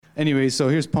Anyway, so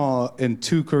here's Paul in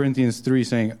 2 Corinthians 3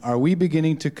 saying, "Are we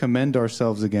beginning to commend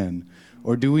ourselves again?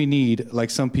 Or do we need, like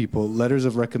some people, letters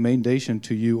of recommendation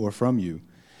to you or from you?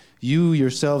 You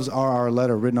yourselves are our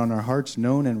letter written on our hearts,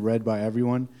 known and read by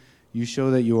everyone. You show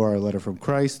that you are a letter from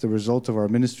Christ, the result of our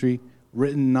ministry,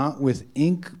 written not with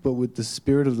ink, but with the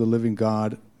Spirit of the living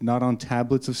God, not on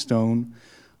tablets of stone,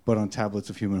 but on tablets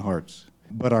of human hearts.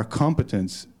 But our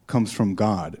competence comes from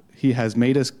God. He has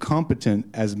made us competent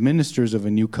as ministers of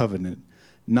a new covenant,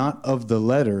 not of the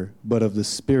letter, but of the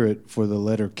Spirit, for the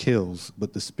letter kills,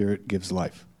 but the Spirit gives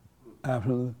life."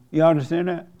 Absolutely. You understand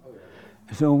that?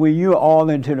 So when you're all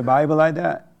into the Bible like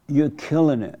that, you're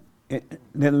killing it.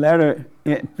 The letter,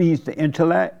 it feeds the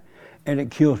intellect and it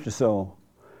kills the soul.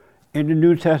 In the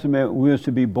New Testament, we're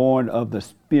to be born of the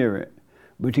Spirit,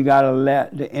 but you got to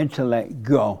let the intellect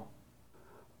go.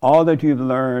 All that you've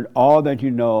learned, all that you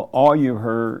know, all you've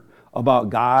heard about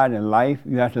God and life,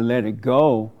 you have to let it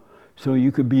go so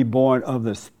you could be born of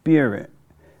the Spirit.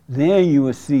 Then you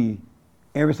would see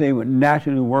everything would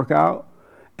naturally work out,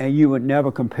 and you would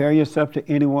never compare yourself to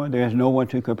anyone. There's no one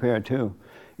to compare to.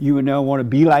 You would never want to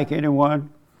be like anyone.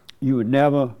 You would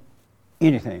never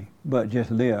anything but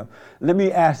just live. Let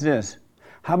me ask this.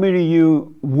 How many of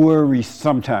you worry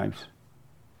sometimes?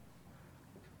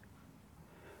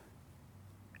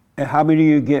 And how many of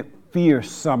you get fear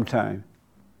sometimes?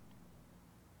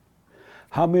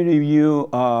 How many of you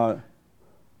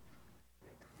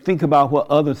think about what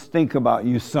others think about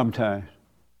you sometimes?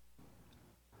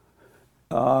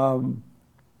 How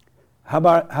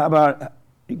about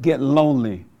get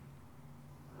lonely?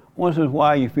 Once in a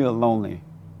while you feel lonely.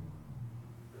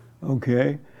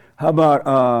 Okay. How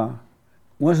about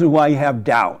once in a while you have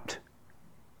doubt?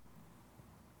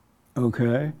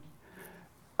 Okay.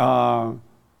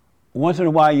 Once in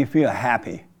a while you feel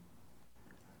happy.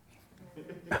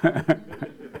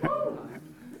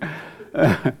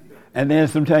 And then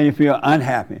sometimes you feel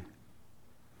unhappy.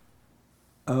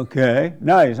 Okay,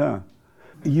 nice, huh?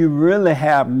 You really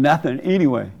have nothing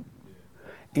anyway.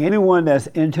 Anyone that's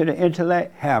into the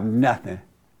intellect have nothing.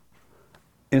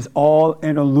 It's all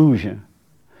an illusion.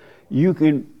 You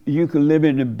can live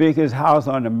in the biggest house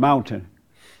on the mountain.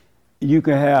 You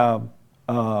can have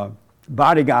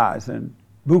bodyguards and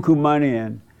buku money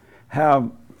and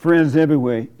have friends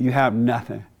everywhere. You have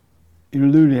nothing. You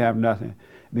literally have nothing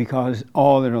because it's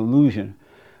all an illusion.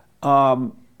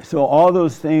 So all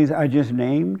those things I just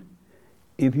named,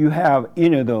 if you have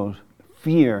any of those,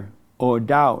 fear or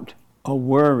doubt or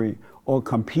worry or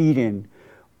competing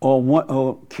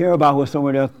or care about what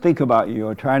someone else think about you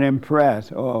or trying to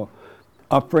impress or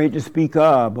afraid to speak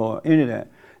up or any of that,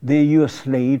 then you're a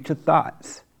slave to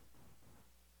thoughts.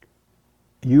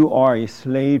 You are a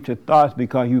slave to thoughts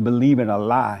because you believe in a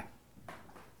lie.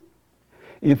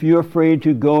 If you're afraid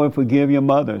to go and forgive your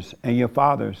mothers and your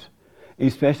fathers,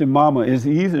 especially mama, it's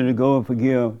easier to go and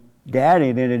forgive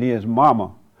daddy than it is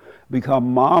mama, because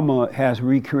mama has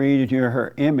recreated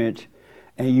her image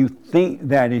and you think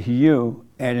that is you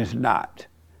and it's not.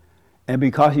 And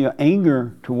because of your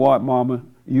anger toward mama,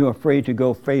 you're afraid to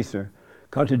go face her.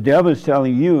 Because the devil's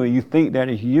telling you and you think that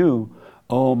is you,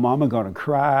 oh, mama gonna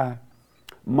cry,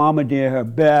 mama did her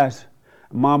best,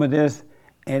 mama this,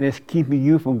 and it's keeping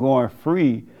you from going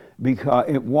free because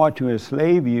it wants to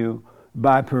enslave you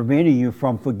by preventing you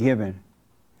from forgiving.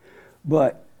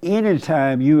 But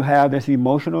anytime you have this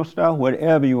emotional stuff,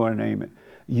 whatever you want to name it,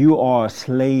 you are a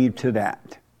slave to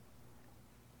that.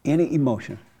 Any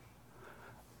emotion.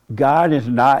 God is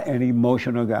not an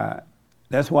emotional God.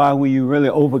 That's why when you really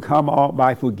overcome all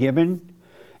by forgiving,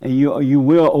 and you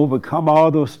will overcome all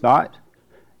those thoughts,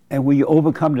 and when you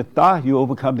overcome the thoughts, you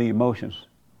overcome the emotions.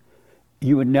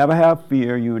 You would never have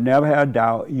fear, you would never have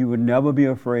doubt, you would never be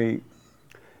afraid.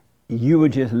 You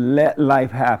would just let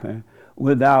life happen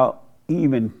without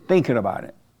even thinking about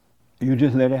it. You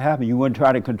just let it happen. You wouldn't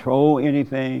try to control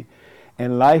anything,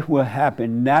 and life will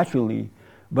happen naturally.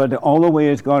 But the only way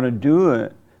it's going to do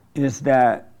it is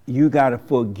that you got to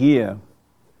forgive.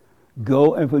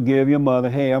 Go and forgive your mother.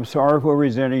 Hey, I'm sorry for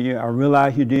resenting you. I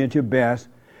realize you did your best,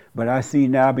 but I see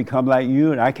now I become like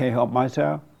you, and I can't help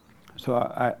myself. So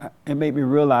it made me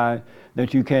realize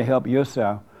that you can't help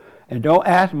yourself. And don't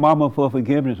ask mama for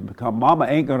forgiveness because mama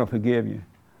ain't going to forgive you.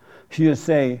 She'll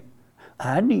say,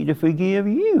 I need to forgive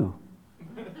you.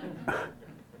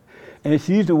 And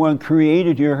she's the one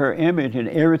created you, her image, and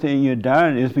everything you've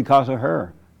done is because of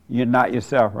her. You're not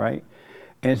yourself, right?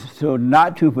 And so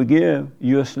not to forgive,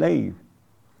 you're a slave.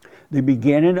 The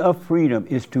beginning of freedom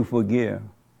is to forgive.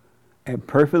 And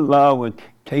perfect love will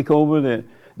take over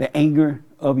the anger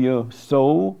of your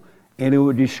soul, and it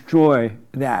will destroy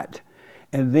that.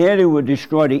 And then it will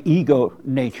destroy the ego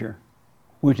nature,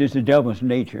 which is the devil's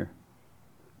nature.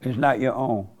 It's not your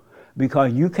own.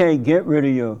 Because you can't get rid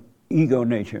of your ego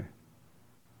nature.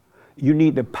 You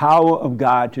need the power of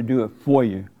God to do it for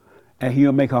you. And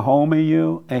he'll make a home in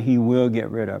you, and he will get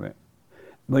rid of it.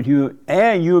 But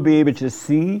you'll be able to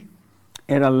see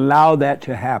and allow that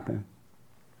to happen.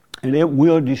 And it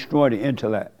will destroy the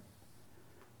intellect.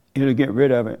 It'll get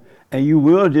rid of it. And you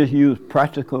will just use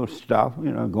practical stuff,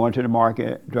 going to the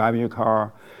market, driving your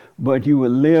car, but you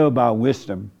will live by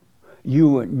wisdom. You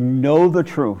would know the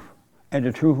truth, and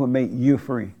the truth will make you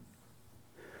free.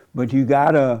 But you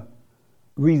gotta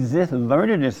resist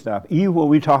learning this stuff. Even what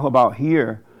we talk about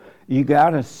here, you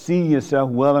gotta see yourself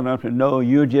well enough to know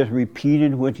you're just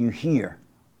repeating what you hear.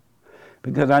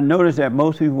 Because I notice that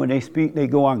most people, when they speak, they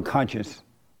go unconscious.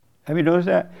 Have you noticed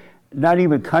that? Not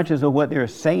even conscious of what they're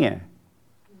saying.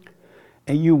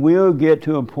 And you will get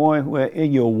to a point where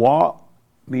in your walk,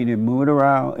 meaning moving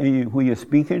around, and when you're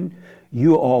speaking,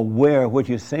 you are aware of what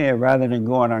you're saying rather than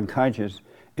going unconscious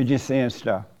and just saying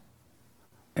stuff.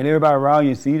 And everybody around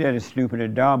you see that as stupid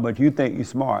and dumb, but you think you're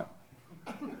smart.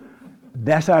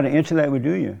 That's how the intellect would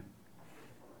do you.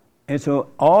 And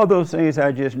so all those things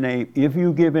I just named, if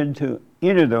you give in to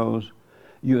any of those,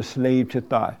 you're a slave to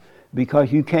thought.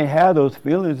 Because you can't have those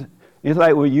feelings. It's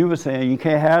like what you were saying, you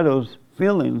can't have those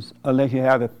feelings unless you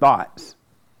have the thoughts.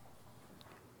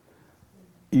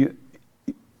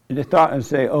 The thought and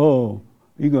say, oh,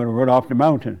 you're going to run off the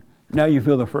mountain. Now you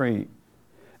feel afraid.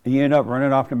 And you end up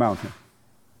running off the mountain.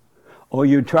 Or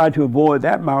you try to avoid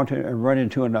that mountain and run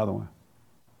into another one.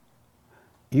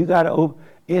 You got to,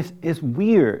 it's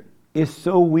weird. It's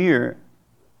so weird.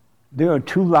 There are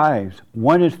two lives.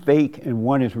 One is fake and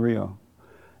one is real.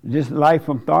 This life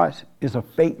from thoughts is a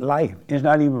fake life. It's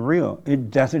not even real. It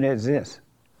doesn't exist.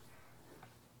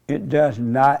 It does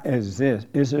not exist.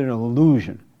 It's an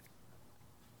illusion.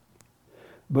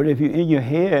 But if you're in your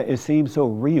head, it seems so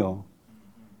real.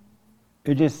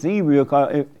 It just seems real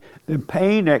because the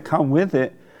pain that comes with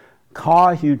it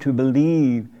causes you to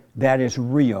believe that it's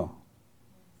real.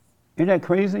 Isn't that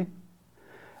crazy?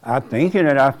 I'm thinking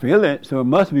it, I feel it, so it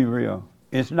must be real.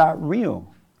 It's not real.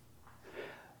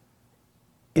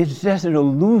 It's just an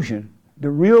illusion. The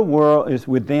real world is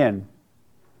within.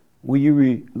 When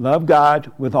you love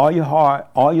God with all your heart,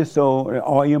 all your soul, and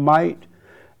all your might,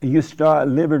 and you start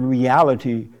living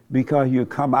reality because you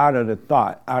come out of the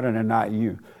thought, out of the not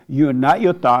you. You are not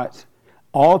your thoughts.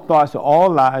 All thoughts are all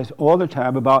lies all the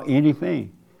time about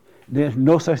anything. There's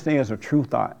no such thing as a true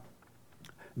thought.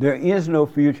 There is no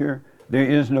future. There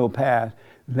is no past.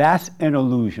 That's an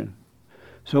illusion.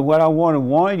 So what I want to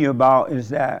warn you about is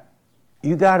that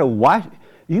you gotta watch.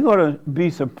 You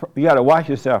gotta watch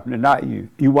yourself. The not you.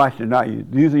 You watch the not you.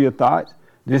 These are your thoughts.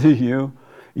 This is you.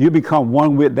 You become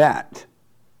one with that,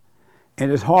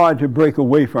 and it's hard to break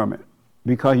away from it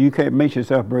because you can't make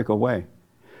yourself break away.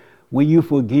 When you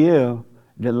forgive,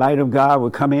 the light of God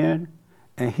will come in,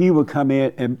 and He will come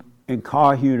in and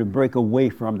cause you to break away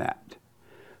from that.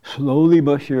 Slowly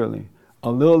but surely, a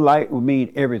little light will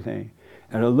mean everything,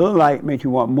 and a little light makes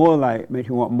you want more light. Makes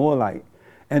you want more light.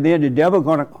 And then the devil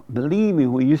gonna, believe me,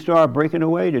 when you start breaking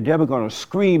away, the devil gonna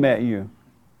scream at you.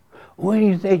 Where do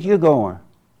you think you're going?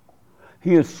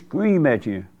 He'll scream at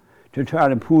you to try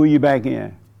to pull you back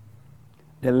in.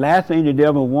 The last thing the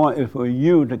devil wants is for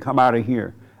you to come out of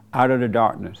here, out of the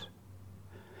darkness.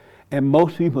 And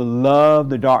most people love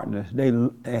the darkness. They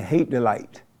hate the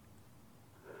light.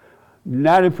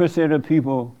 90% of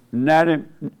people,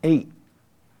 98%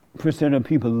 of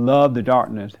people love the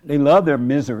darkness. They love their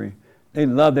misery. They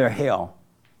love their hell.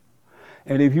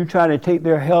 And if you try to take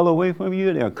their hell away from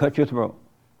you, they'll cut your throat.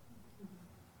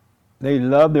 They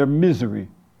love their misery.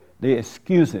 They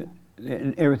excuse it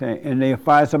and everything. And they'll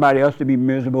find somebody else to be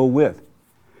miserable with.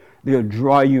 They'll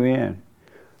draw you in.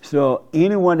 So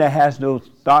anyone that has those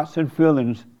thoughts and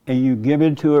feelings and you give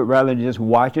into it rather than just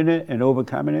watching it and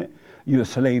overcoming it, you're a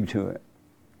slave to it.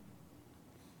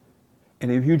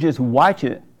 And if you just watch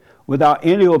it, without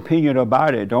any opinion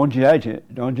about it, don't judge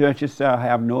it. Don't judge yourself,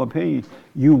 have no opinion.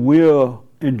 You will,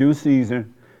 in due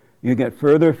season, you get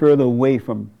further and further away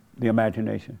from the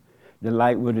imagination. The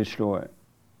light will destroy it,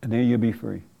 and then you'll be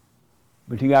free.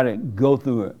 But you got to go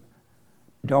through it.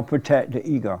 Don't protect the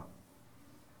ego.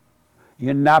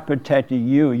 You're not protecting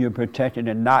you, you're protecting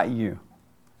the not you.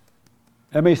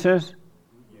 That makes sense?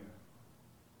 Yeah.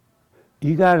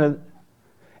 You got to.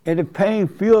 And the pain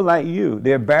feel like you.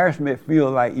 The embarrassment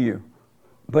feel like you.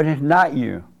 But it's not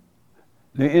you.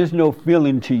 There is no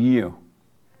feeling to you.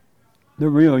 The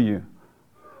real you.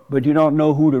 But you don't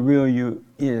know who the real you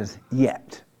is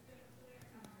yet.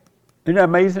 Isn't that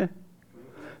amazing?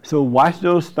 So watch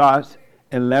those thoughts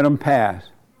and let them pass.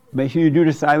 Make sure you do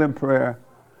the silent prayer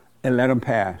and let them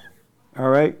pass. All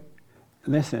right?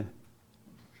 Listen,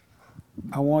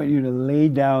 I want you to lay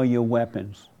down your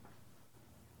weapons.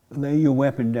 Lay your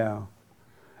weapon down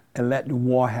and let the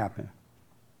war happen.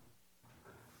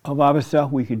 Of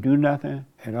ourselves, we can do nothing,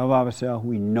 and of ourselves,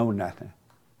 we know nothing.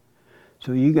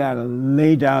 So you got to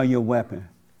lay down your weapon.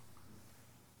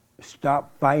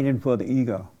 Stop fighting for the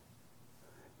ego.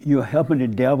 You're helping the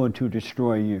devil to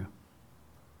destroy you.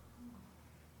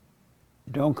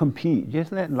 Don't compete.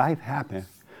 Just let life happen.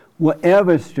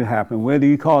 Whatever's to happen, whether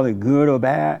you call it good or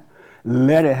bad,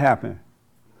 let it happen.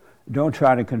 Don't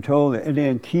try to control it. And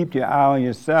then keep your eye on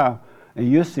yourself,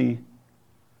 and you'll see.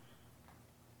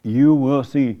 You will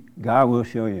see. God will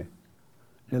show you.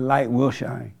 The light will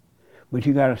shine. But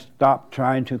you got to stop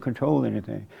trying to control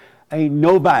anything. Ain't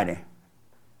nobody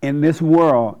in this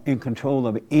world in control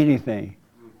of anything.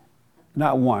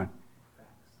 Not one.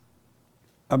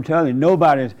 I'm telling you,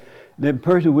 nobody's. The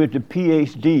person with the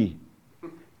PhD,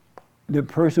 the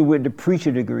person with the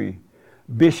preacher degree,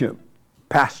 bishop,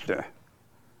 pastor,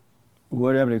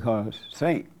 whatever they call it,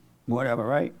 saint, whatever,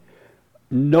 right?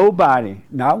 Nobody,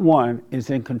 not one, is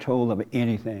in control of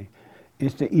anything.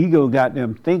 It's the ego got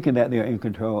them thinking that they're in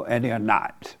control, and they're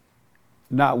not.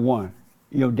 Not one.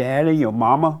 Your daddy, your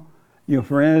mama, your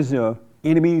friends, your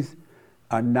enemies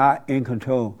are not in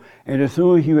control. And as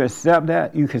soon as you accept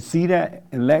that, you can see that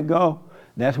and let go,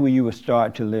 that's when you will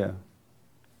start to live.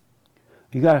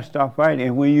 You got to stop fighting.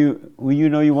 And when you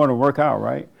know you want to work out,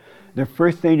 right? The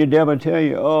first thing the devil tell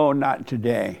you, oh, not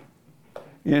today.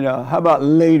 You know, how about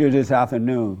later this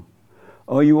afternoon?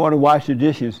 Or you want to wash the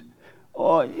dishes.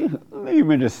 Or leave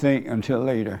them in the sink until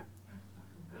later.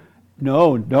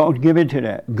 No, don't give in to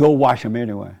that. Go wash them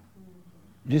anyway.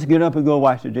 Just get up and go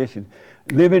wash the dishes.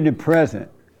 Live in the present.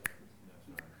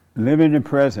 Live in the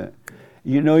present.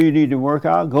 You know you need to work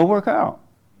out, go work out.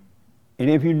 And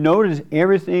if you notice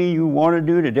everything you want to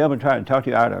do, the devil trying to talk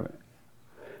you out of it.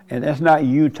 And that's not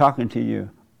you talking to you,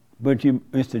 but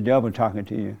it's the devil talking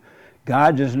to you.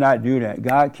 God does not do that.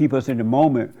 God keeps us in the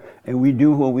moment, and we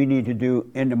do what we need to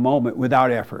do in the moment without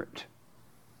effort.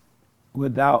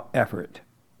 Without effort.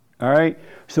 All right?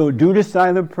 So do the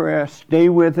silent prayer, stay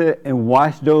with it, and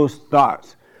watch those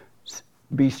thoughts.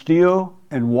 Be still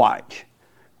and watch.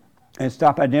 And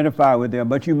stop identifying with them.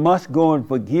 But you must go and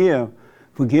forgive.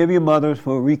 Forgive your mothers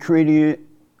for recreating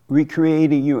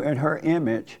you in her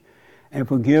image, and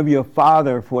forgive your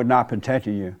father for not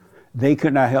protecting you. They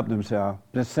could not help themselves.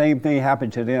 The same thing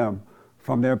happened to them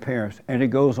from their parents, and it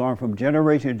goes on from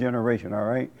generation to generation, all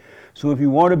right? So if you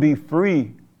want to be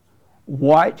free,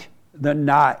 watch the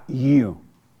not you.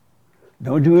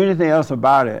 Don't do anything else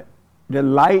about it. The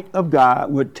light of God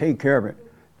would take care of it.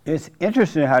 It's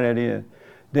interesting how that is,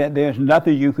 that there's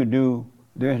nothing you could do,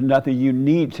 there's nothing you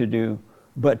need to do,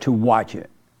 but to watch it.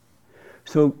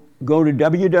 So go to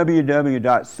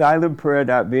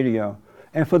www.silentprayer.video.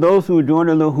 And for those who are doing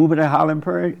a little hooping and hollering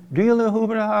prayer, do your little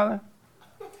hooping and hollering.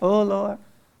 Oh, Lord.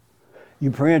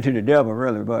 You're praying to the devil,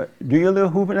 really, but do your little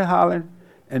hooping and hollering,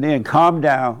 and then calm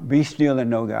down, be still, and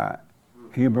know God.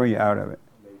 He'll bring you out of it.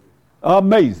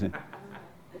 Amazing.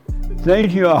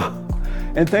 Thank you all.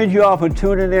 And thank you all for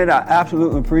tuning in. I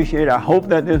absolutely appreciate it. I hope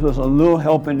that this was a little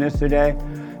help in this today.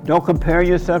 Don't compare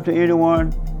yourself to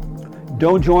anyone.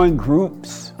 Don't join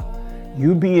groups.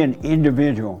 You be an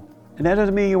individual. And that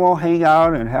doesn't mean you won't hang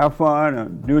out and have fun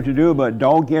and do what you do, but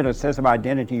don't get a sense of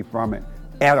identity from it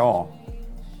at all.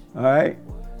 All right?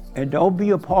 And don't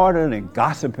be a part of it,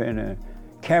 gossiping and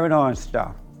carrying on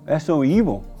stuff. That's so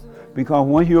evil. Because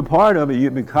once you're a part of it,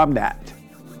 you become that.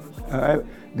 All right?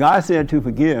 God said to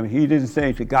forgive. He didn't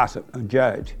say to gossip and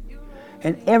judge.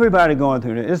 And everybody going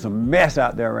through this. It's a mess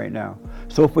out there right now.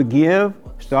 So forgive,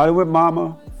 starting with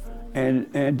mama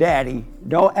and daddy.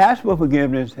 Don't ask for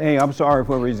forgiveness. Hey, I'm sorry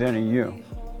for resenting you.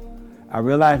 I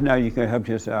realize now you can help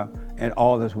yourself, and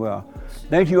all is well.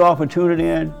 Thank you all for tuning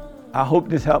in. I hope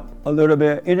this helped a little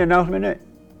bit. Any announcement, Nick?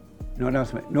 No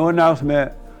announcement. No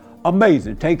announcement.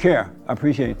 Amazing. Take care. I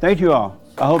appreciate it. Thank you all.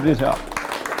 I hope this helped.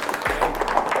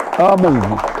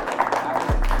 Amazing.